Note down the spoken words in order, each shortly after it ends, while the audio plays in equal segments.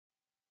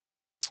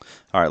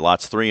All right,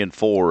 lots 3 and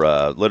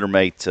 4. Litter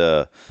mate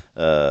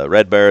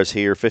Red Bear is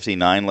here,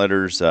 59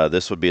 litters.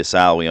 This would be a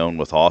sow we own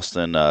with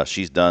Austin.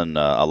 She's done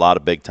a lot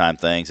of big time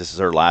things. This is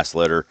her last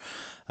litter.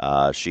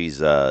 She's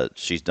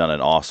done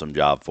an awesome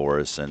job for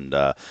us, and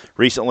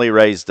recently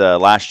raised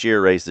last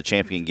year raised the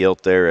champion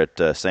gilt there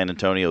at San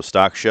Antonio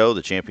Stock Show,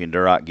 the champion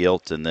Duroc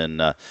gilt, and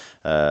then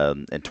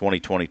in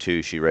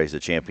 2022 she raised the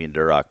champion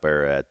Duroc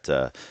bear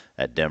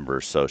at Denver.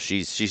 So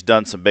she's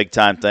done some big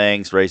time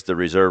things. Raised the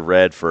reserve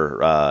red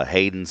for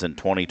Hayden's in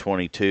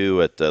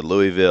 2022 at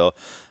Louisville.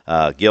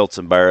 Gilts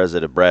and bears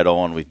that have bred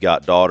on. We've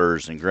got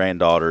daughters and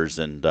granddaughters,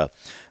 and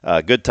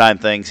good time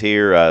things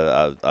here.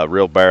 A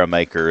real barrow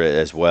maker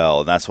as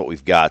well, and that's what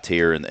we've got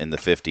here in the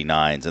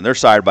 59s. And they're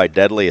sired by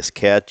Deadliest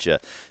Catch.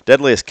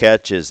 Deadliest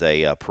Catch is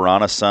a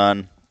Piranha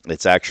son.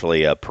 It's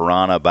actually a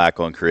Piranha back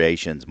on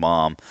Creation's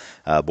mom.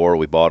 Boar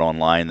we bought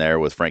online there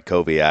with Frank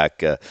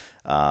Koviak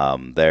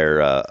there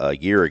a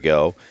year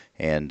ago.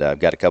 And I've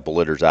got a couple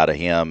litters out of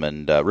him,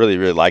 and really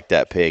liked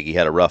that pig. He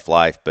had a rough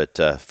life, but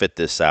fit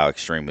this sow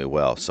extremely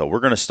well. So we're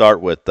going to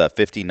start with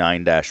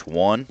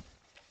 59-1.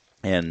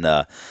 And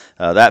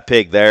that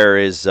pig there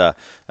is going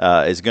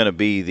to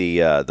be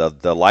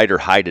the lighter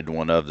heighted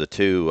one of the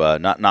two,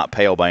 not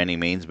pale by any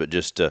means, but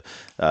just to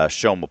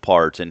show them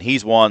apart. And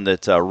he's one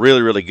that's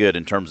really good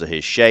in terms of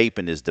his shape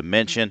and his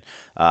dimension.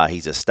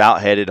 He's a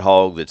stout-headed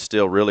hog that's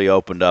still really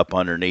opened up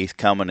underneath,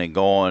 coming and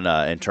going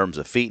in terms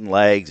of feet and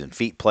legs, and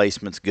feet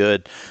placement's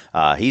good.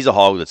 He's a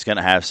hog that's going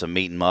to have some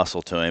meat and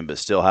muscle to him, but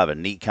still have a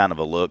neat kind of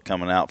a look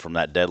coming out from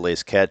that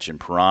Deadliest Catch and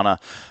Piranha.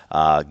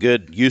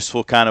 Good,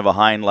 useful kind of a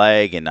hind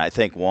leg, and I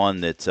think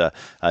one that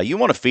you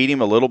want to feed him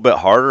a little bit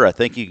harder. I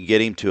think you can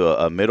get him to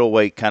a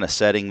middleweight kind of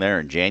setting there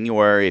in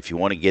January. If you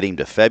want to get him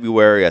to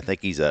February, I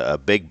think he's a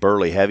big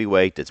burly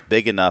heavyweight that's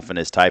big enough in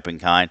his type and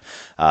kind,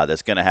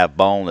 that's going to have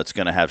bone, that's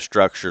going to have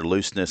structure,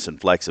 looseness,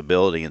 and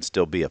flexibility, and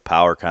still be a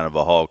power kind of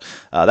a hog.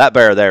 That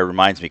bear there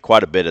reminds me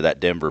quite a bit of that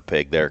Denver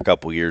pig there a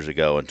couple years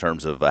ago in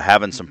terms of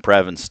having some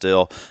presence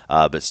still,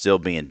 but still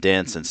being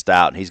dense and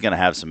stout. And he's going to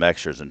have some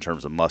extras in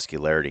terms of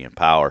muscularity and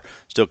power.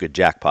 Still could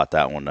jackpot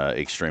that one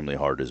extremely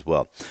hard as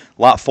well.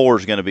 Lot 4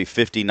 is going to be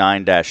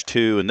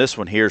 59-2, and this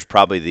one here is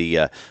probably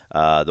the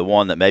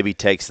one that maybe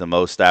takes the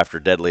most after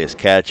Deadliest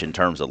Catch in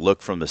terms of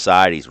look from the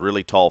side. He's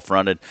really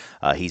tall-fronted.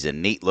 He's a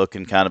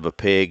neat-looking kind of a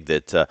pig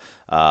that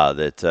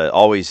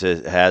always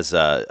has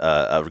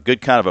a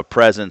good kind of a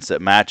presence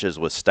that matches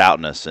with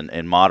stoutness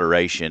and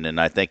moderation, and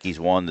I think he's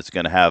one that's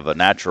going to have a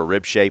natural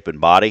rib shape and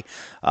body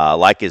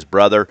like his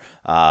brother.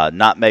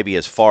 Not maybe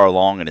as far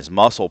along in his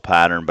muscle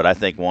pattern, but I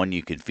think one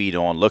you could feed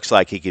on. Looks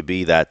like he could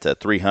be that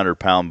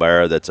 300-pound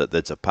bear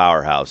that's a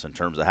powerhouse in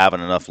terms of having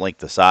enough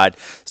length of side,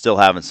 still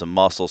having some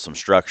muscle, some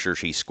structure.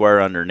 He's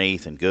square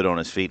underneath and good on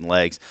his feet and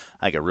legs.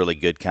 I think a really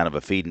good kind of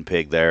a feeding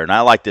pig there. And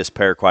I like this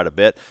pair quite a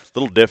bit. A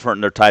little different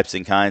in their types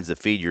and kinds that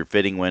feed your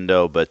fitting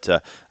window, but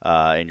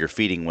and your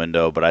feeding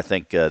window. But I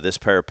think this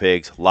pair of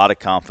pigs, a lot of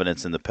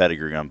confidence in the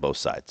pedigree on both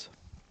sides.